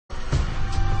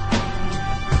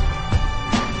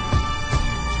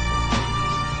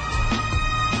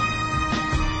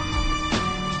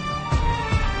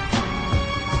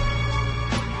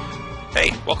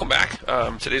Welcome back.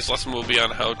 Today's lesson will be on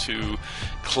how to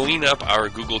clean up our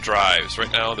Google Drives.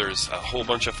 Right now there's a whole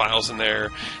bunch of files in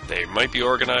there. They might be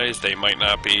organized, they might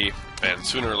not be, and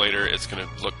sooner or later it's going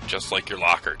to look just like your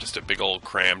locker, just a big old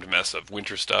crammed mess of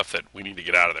winter stuff that we need to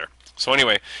get out of there. So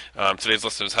anyway, today's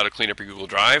lesson is how to clean up your Google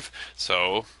Drive.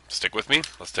 So stick with me,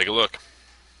 let's take a look.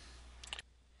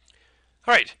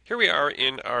 Alright, here we are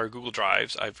in our Google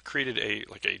Drives. I've created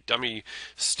a dummy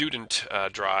student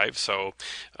drive, so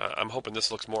I'm hoping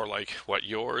this looks more like what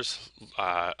yours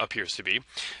appears to be.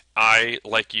 I,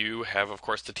 like you, have of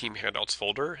course the team handouts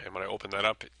folder, and when I open that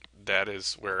up, that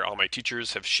is where all my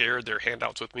teachers have shared their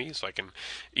handouts with me, so I can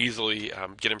easily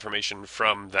get information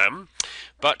from them.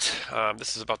 But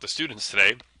this is about the students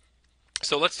today.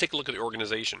 So let's take a look at the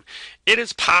organization. It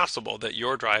is possible that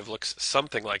your drive looks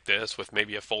something like this, with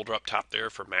maybe a folder up top there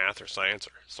for math or science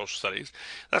or social studies.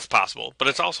 That's possible, but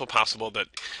it's also possible that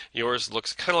yours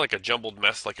looks kind of like a jumbled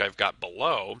mess like I've got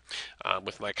below,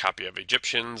 with my copy of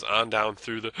Egyptians on down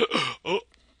through the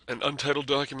an untitled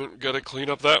document. Got to clean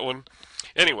up that one.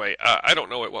 Anyway, I don't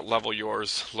know at what level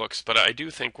yours looks, but I do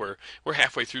think we're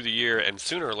halfway through the year, and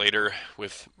sooner or later,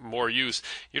 with more use,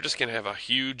 you're just going to have a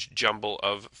huge jumble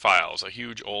of files, a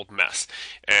huge old mess.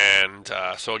 And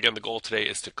so again, the goal today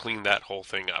is to clean that whole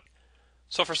thing up.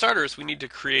 So for starters, we need to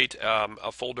create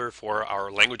a folder for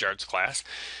our language arts class.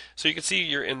 So you can see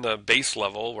you're in the base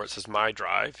level where it says My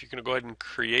Drive. You're going to go ahead and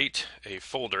create a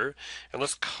folder, and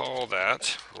let's call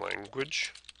that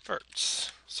Language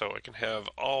Arts. So I can have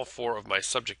all four of my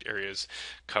subject areas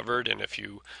covered, and if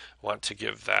you want to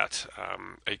give that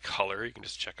a color, you can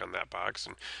just check on that box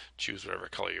and choose whatever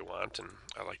color you want, and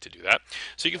I like to do that.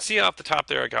 So you can see off the top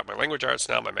there I got my language arts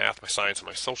now, my math, my science, and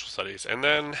my social studies, and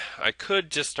then I could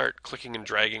just start clicking and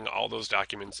dragging all those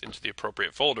documents into the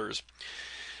appropriate folders.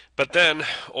 But then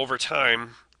over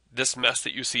time, this mess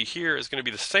that you see here is going to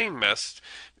be the same mess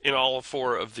in all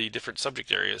four of the different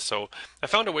subject areas. So I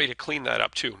found a way to clean that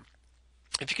up too.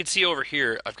 If you can see over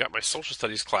here, I've got my social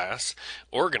studies class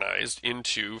organized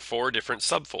into four different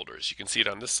subfolders. You can see it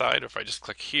on this side. If I just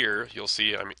click here, you'll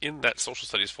see I'm in that social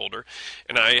studies folder,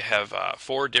 and I have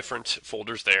four different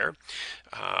folders there.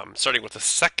 Starting with the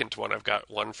second one, I've got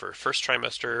one for first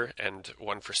trimester and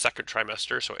one for second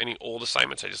trimester. So any old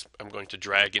assignments, I'm going to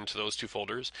drag into those two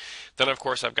folders. Then of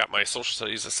course I've got my social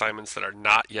studies assignments that are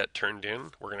not yet turned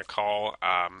in. We're going to call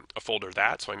a folder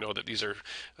that, so I know that these are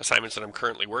assignments that I'm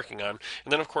currently working on.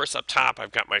 And then of course up top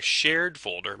I've got my shared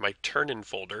folder, my turn-in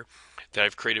folder that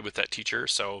I've created with that teacher,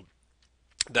 so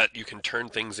that you can turn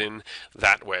things in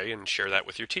that way and share that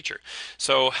with your teacher.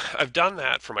 So I've done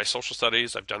that for my social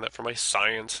studies, I've done that for my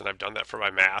science, and I've done that for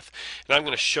my math, and I'm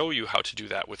going to show you how to do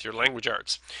that with your language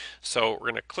arts. So we're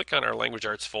going to click on our language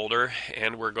arts folder,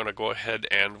 and we're going to go ahead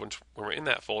and when we're in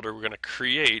that folder, we're going to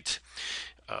create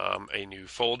a new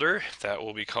folder that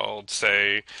will be called,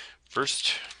 say,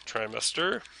 first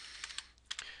trimester.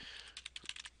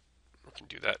 We can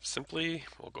do that simply.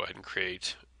 We'll go ahead and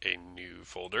create a new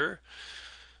folder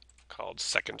called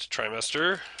second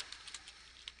trimester.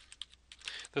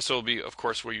 This will be, of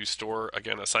course, where you store,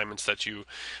 again, assignments that you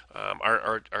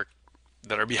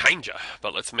that are behind you.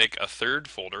 But let's make a third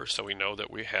folder so we know that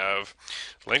we have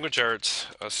language arts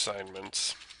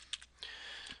assignments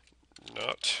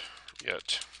not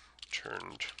yet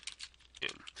turned in.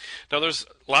 Now there's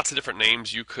lots of different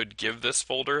names you could give this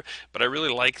folder, but I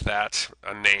really like that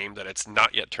name, that it's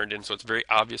not yet turned in, so it's very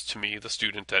obvious to me, the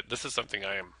student, that this is something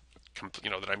I am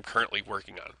that I'm currently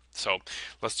working on. So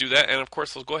let's do that, and of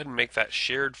course let's go ahead and make that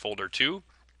shared folder too.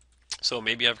 So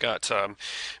maybe I've got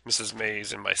Mrs.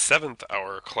 Mays in my 7th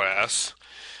hour class,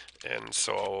 and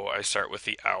so I start with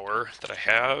the hour that I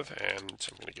have, and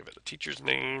I'm going to give it a teacher's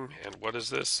name. And what is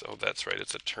this? Oh, that's right,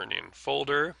 it's a turn-in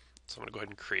folder. So I'm going to go ahead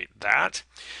and create that.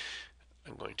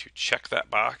 I'm going to check that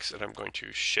box, and I'm going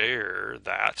to share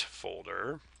that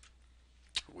folder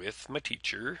with my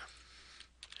teacher.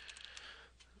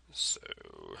 So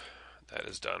that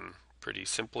is done pretty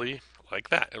simply like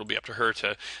that. It'll be up to her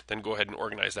to then go ahead and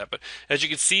organize that. But as you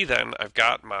can see then, I've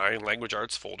got my language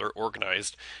arts folder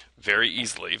organized very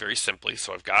easily, very simply.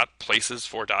 So I've got places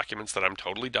for documents that I'm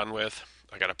totally done with.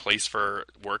 I got a place for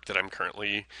work that I'm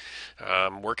currently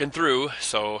working through.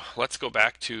 So let's go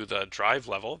back to the drive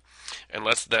level, and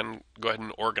let's then go ahead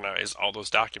and organize all those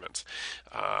documents.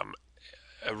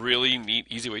 a really neat,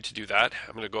 easy way to do that,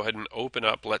 I'm going to go ahead and open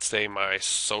up, let's say, my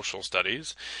social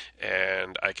studies,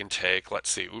 and I can take, let's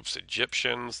see, oops,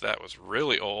 Egyptians, that was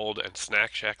really old, and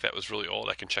Snack Shack, that was really old.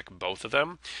 I can check both of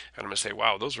them, and I'm going to say,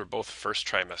 wow, those were both first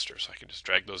trimester, so I can just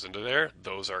drag those into there.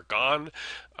 Those are gone.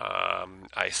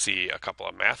 I see a couple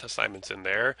of math assignments in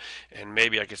there, and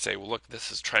maybe I could say, well, look,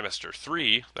 this is trimester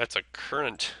 3. That's a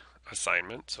current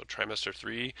assignment. So trimester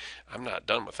 3, I'm not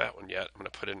done with that one yet. I'm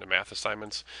going to put into math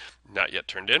assignments not yet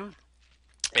turned in.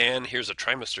 And here's a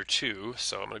trimester 2,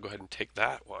 so I'm going to go ahead and take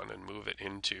that one and move it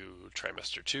into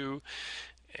trimester 2.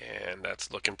 And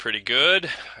that's looking pretty good.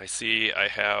 I see I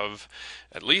have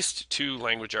at least 2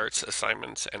 language arts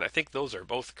assignments, and I think those are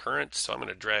both current, so I'm going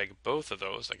to drag both of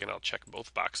those. Again, I'll check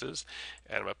both boxes,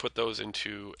 and I'm going to put those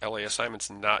into LA assignments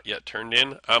not yet turned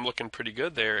in. I'm looking pretty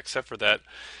good there, except for that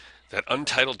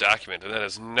untitled document, and that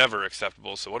is never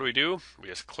acceptable. So what do? We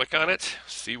just click on it,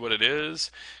 see what it is,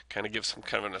 kind of give some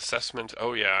kind of an assessment.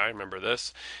 Oh yeah, I remember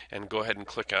this, and go ahead and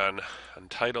click on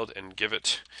untitled and give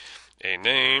it a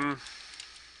name.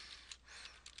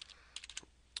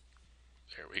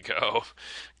 There we go.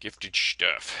 Gifted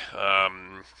stuff.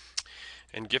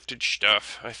 And gifted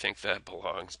stuff, I think that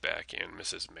belongs back in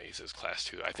Mrs. Mays' class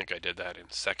too. I think I did that in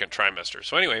second trimester.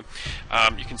 So anyway,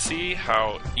 you can see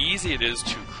how easy it is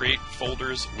to create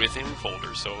folders within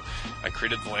folders. So I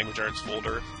created the language arts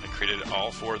folder. I created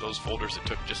all 4 of those folders. It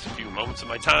took just a few moments of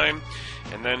my time.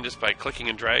 And then just by clicking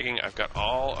and dragging, I've got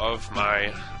all of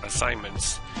my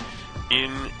assignments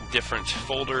in different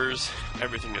folders.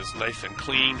 Everything is nice and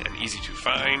clean and easy to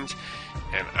find,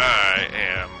 and I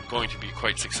am going to be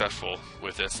quite successful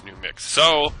with this new mix.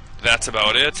 So that's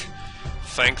about it.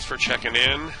 Thanks for checking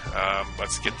in.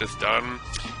 Let's get this done,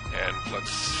 and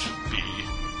let's be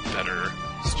better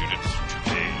students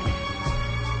today.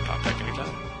 Pop back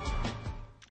anytime.